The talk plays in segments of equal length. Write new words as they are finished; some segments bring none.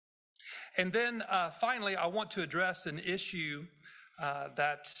And then finally, I want to address an issue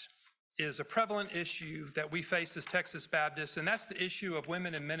that is a prevalent issue that we face as Texas Baptists, and that's the issue of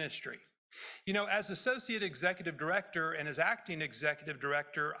women in ministry. You know, as Associate Executive Director and as Acting Executive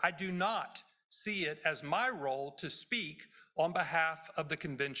Director, I do not see it as my role to speak on behalf of the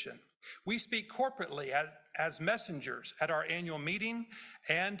convention. We speak corporately as messengers at our annual meeting,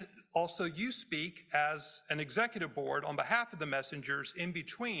 and also you speak as an executive board on behalf of the messengers in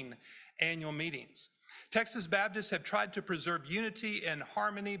between annual meetings. Texas Baptists have tried to preserve unity and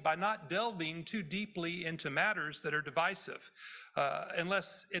harmony by not delving too deeply into matters that are divisive,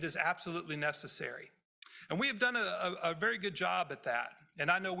 unless it is absolutely necessary. And we have done a very good job at that, and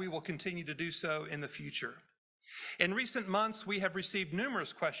I know we will continue to do so in the future. In recent months, we have received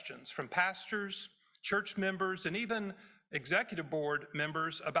numerous questions from pastors, church members, and even executive board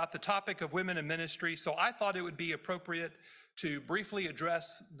members about the topic of women in ministry, so I thought it would be appropriate to briefly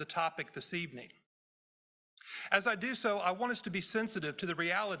address the topic this evening. As I do so, I want us to be sensitive to the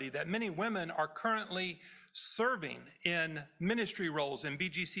reality that many women are currently serving in ministry roles in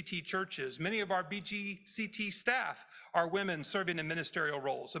BGCT churches. Many of our BGCT staff are women serving in ministerial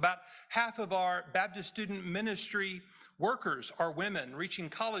roles. About half of our Baptist student ministry workers are women, reaching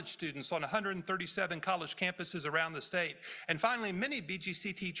college students on 137 college campuses around the state. And finally, many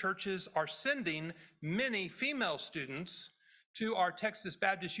BGCT churches are sending many female students to our Texas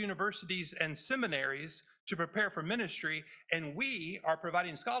Baptist universities and seminaries to prepare for ministry, and we are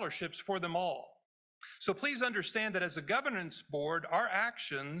providing scholarships for them all. So please understand that as a governance board, our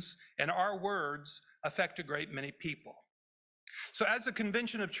actions and our words affect a great many people. So as a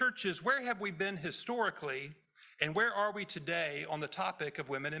convention of churches, where have we been historically, and where are we today on the topic of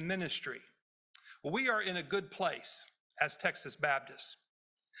women in ministry? Well, we are in a good place as Texas Baptists.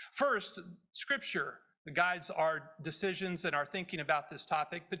 First, Scripture guides our decisions and our thinking about this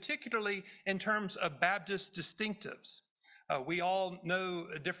topic, particularly in terms of Baptist distinctives. We all know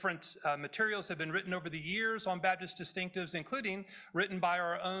different materials have been written over the years on Baptist distinctives, including written by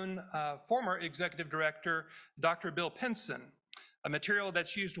our own former executive director, Dr. Bill Pinson, a material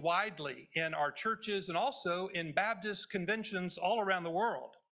that's used widely in our churches and also in Baptist conventions all around the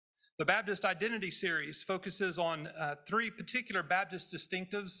world. The Baptist Identity Series focuses on three particular Baptist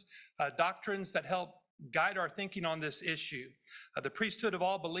distinctives, doctrines that help guide our thinking on this issue: the priesthood of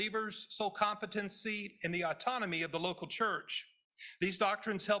all believers, soul competency, and the autonomy of the local church. These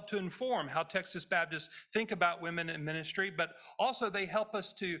doctrines help to inform how Texas Baptists think about women in ministry, but also they help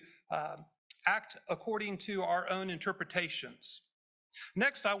us to act according to our own interpretations.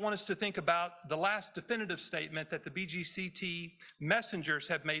 Next, I want us to think about the last definitive statement that the BGCT messengers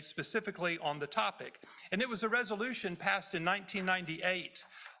have made specifically on the topic. And it was a resolution passed in 1998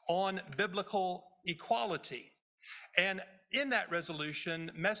 on biblical equality. And in that resolution,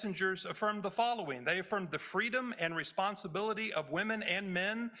 messengers affirmed the following. They affirmed the freedom and responsibility of women and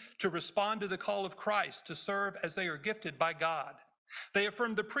men to respond to the call of Christ to serve as they are gifted by God. They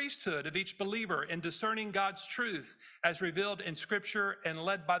affirmed the priesthood of each believer in discerning God's truth as revealed in Scripture and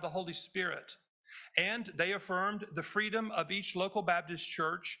led by the Holy Spirit. And they affirmed the freedom of each local Baptist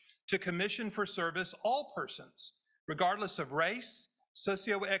church to commission for service all persons, regardless of race,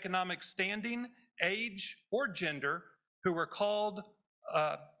 socioeconomic standing, age, or gender, who were called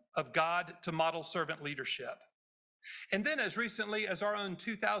of God to model servant leadership. And then as recently as our own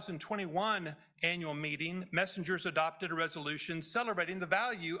 2021 annual meeting, messengers adopted a resolution celebrating the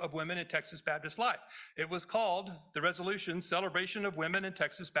value of women in Texas Baptist life. It was called the resolution Celebration of Women in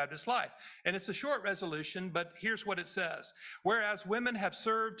Texas Baptist Life. And it's a short resolution, but here's what it says. Whereas women have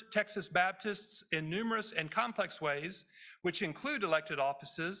served Texas Baptists in numerous and complex ways, which include elected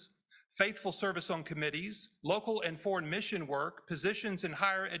offices, faithful service on committees, local and foreign mission work, positions in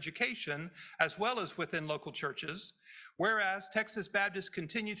higher education, as well as within local churches. Whereas Texas Baptists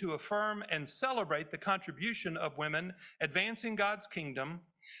continue to affirm and celebrate the contribution of women advancing God's kingdom,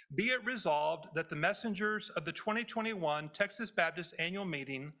 be it resolved that the messengers of the 2021 Texas Baptist Annual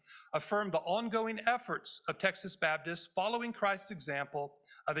Meeting affirm the ongoing efforts of Texas Baptists following Christ's example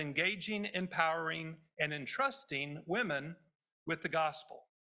of engaging, empowering, and entrusting women with the gospel.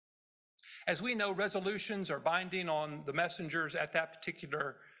 As we know, resolutions are binding on the messengers at that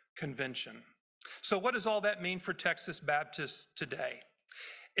particular convention. So what does all that mean for Texas Baptists today?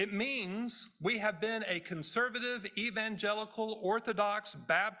 It means we have been a conservative, evangelical, Orthodox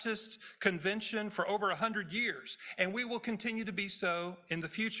Baptist convention for over 100 years, and we will continue to be so in the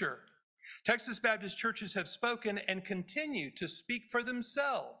future. Texas Baptist churches have spoken and continue to speak for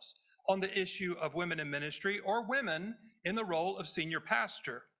themselves on the issue of women in ministry or women in the role of senior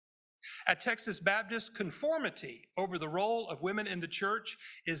pastor. At Texas Baptist, conformity over the role of women in the church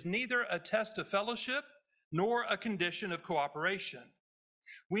is neither a test of fellowship nor a condition of cooperation.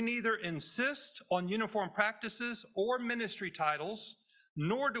 We neither insist on uniform practices or ministry titles,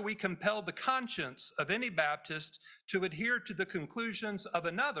 nor do we compel the conscience of any Baptist to adhere to the conclusions of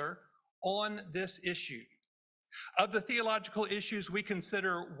another on this issue. Of the theological issues we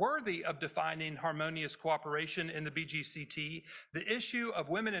consider worthy of defining harmonious cooperation in the BGCT, the issue of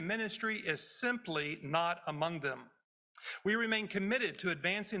women in ministry is simply not among them. We remain committed to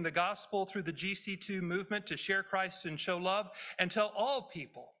advancing the gospel through the GC2 movement to share Christ and show love until all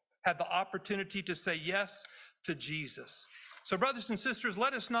people have the opportunity to say yes to Jesus. So brothers and sisters,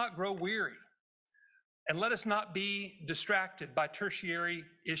 let us not grow weary and let us not be distracted by tertiary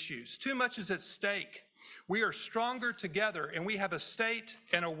issues. Too much is at stake. We are stronger together and we have a state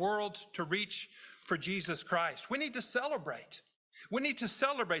and a world to reach for Jesus Christ. We need to celebrate. We need to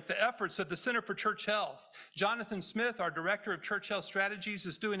celebrate the efforts of the Center for Church Health. Jonathan Smith, our Director of Church Health Strategies,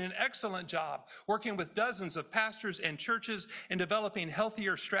 is doing an excellent job working with dozens of pastors and churches in developing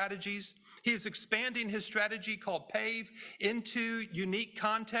healthier strategies. He is expanding his strategy called PAVE into unique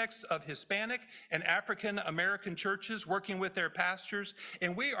contexts of Hispanic and African American churches, working with their pastors.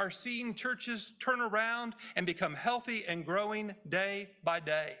 And we are seeing churches turn around and become healthy and growing day by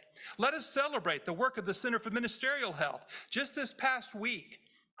day. Let us celebrate the work of the Center for Ministerial Health. Just this past week,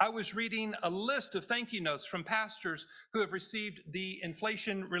 I was reading a list of thank you notes from pastors who have received the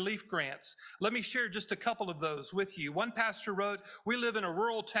inflation relief grants. Let me share just a couple of those with you. One pastor wrote, "We live in a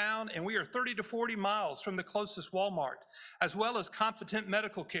rural town and we are 30 to 40 miles from the closest Walmart, as well as competent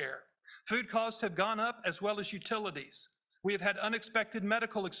medical care. Food costs have gone up as well as utilities. We have had unexpected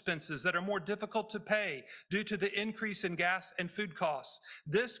medical expenses that are more difficult to pay due to the increase in gas and food costs.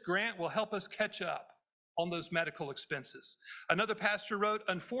 This grant will help us catch up on those medical expenses." Another pastor wrote,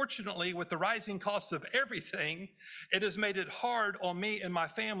 "Unfortunately, with the rising costs of everything, it has made it hard on me and my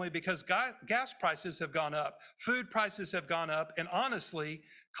family because gas prices have gone up, food prices have gone up, and honestly,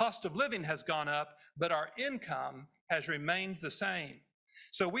 cost of living has gone up, but our income has remained the same.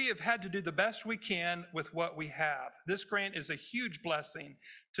 So we have had to do the best we can with what we have. This grant is a huge blessing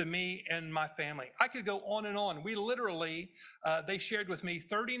to me and my family." I could go on and on. We literally, they shared with me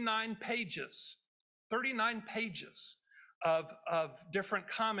 39 pages of different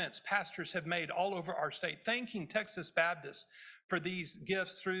comments pastors have made all over our state, thanking Texas Baptist for these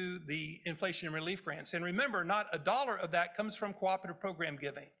gifts through the inflation relief grants. And remember, not a dollar of that comes from cooperative program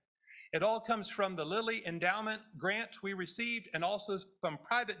giving. It all comes from the Lilly Endowment grant we received and also from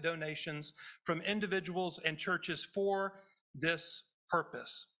private donations from individuals and churches for this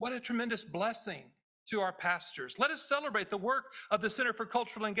purpose. What a tremendous blessing to our pastors. Let us celebrate the work of the Center for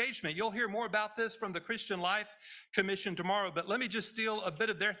Cultural Engagement. You'll hear more about this from the Christian Life Commission tomorrow, but let me just steal a bit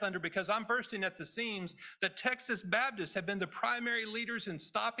of their thunder because I'm bursting at the seams that Texas Baptists have been the primary leaders in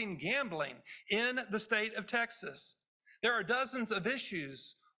stopping gambling in the state of Texas. There are dozens of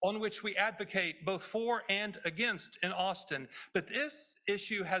issues on which we advocate both for and against in Austin, but this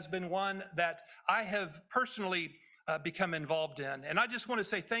issue has been one that I have personally become involved in. And I just want to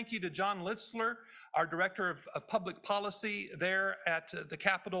say thank you to John Litzler, our Director of Public Policy there at the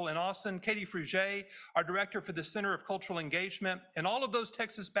Capitol in Austin, Katie Fruget, our Director for the Center of Cultural Engagement, and all of those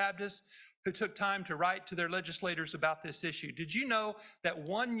Texas Baptists who took time to write to their legislators about this issue. Did you know that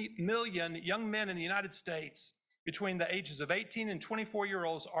 1 million young men in the United States between the ages of 18 and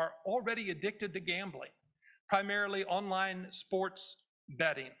 24-year-olds are already addicted to gambling, primarily online sports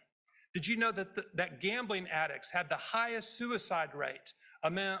betting? Did you know that gambling addicts have the highest suicide rate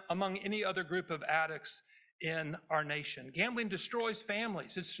among any other group of addicts in our nation? Gambling destroys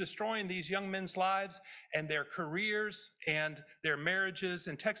families. It's destroying these young men's lives and their careers and their marriages.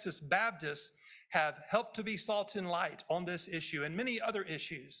 And Texas Baptists have helped to be salt and light on this issue and many other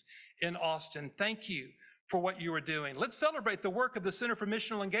issues in Austin. Thank you for what you are doing. Let's celebrate the work of the Center for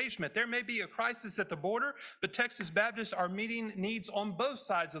Missional Engagement. There may be a crisis at the border, but Texas Baptists are meeting needs on both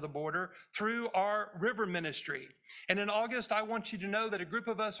sides of the border through our river ministry. And in August, I want you to know that a group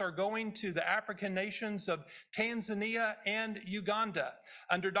of us are going to the African nations of Tanzania and Uganda.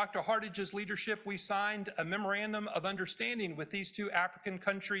 Under Dr. Hartage's leadership, we signed a memorandum of understanding with these two African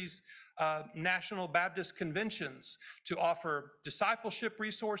countries' national Baptist conventions to offer discipleship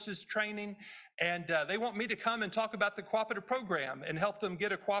resources, training, and they want me to come and talk about the cooperative program and help them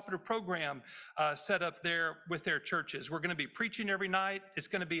get a cooperative program set up there with their churches. We're going to be preaching every night. It's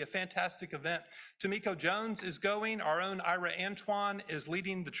going to be a fantastic event. Tamiko Jones is going. Our own Ira Antoine is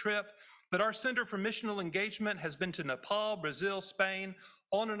leading the trip. But our Center for Missional Engagement has been to Nepal, Brazil, Spain,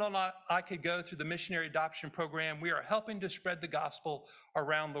 On and on I could go through the missionary adoption program. We are helping to spread the gospel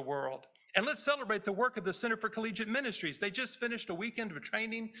around the world. And let's celebrate the work of the Center for Collegiate Ministries. They just finished a weekend of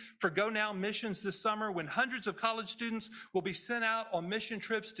training for Go Now missions this summer, when hundreds of college students will be sent out on mission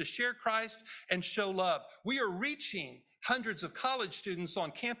trips to share Christ and show love. We are reaching hundreds of college students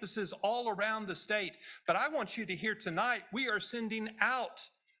on campuses all around the state. But I want you to hear tonight, we are sending out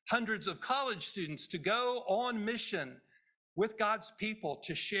hundreds of college students to go on mission with God's people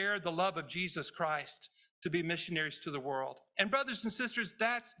to share the love of Jesus Christ, to be missionaries to the world. And brothers and sisters,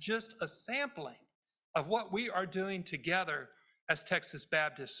 that's just a sampling of what we are doing together as Texas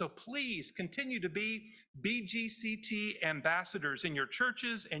Baptists. So please continue to be BGCT ambassadors in your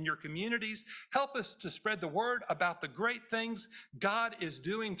churches and your communities. Help us to spread the word about the great things God is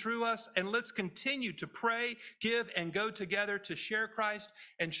doing through us. And let's continue to pray, give, and go together to share Christ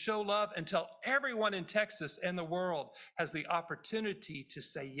and show love until everyone in Texas and the world has the opportunity to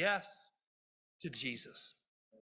say yes to Jesus.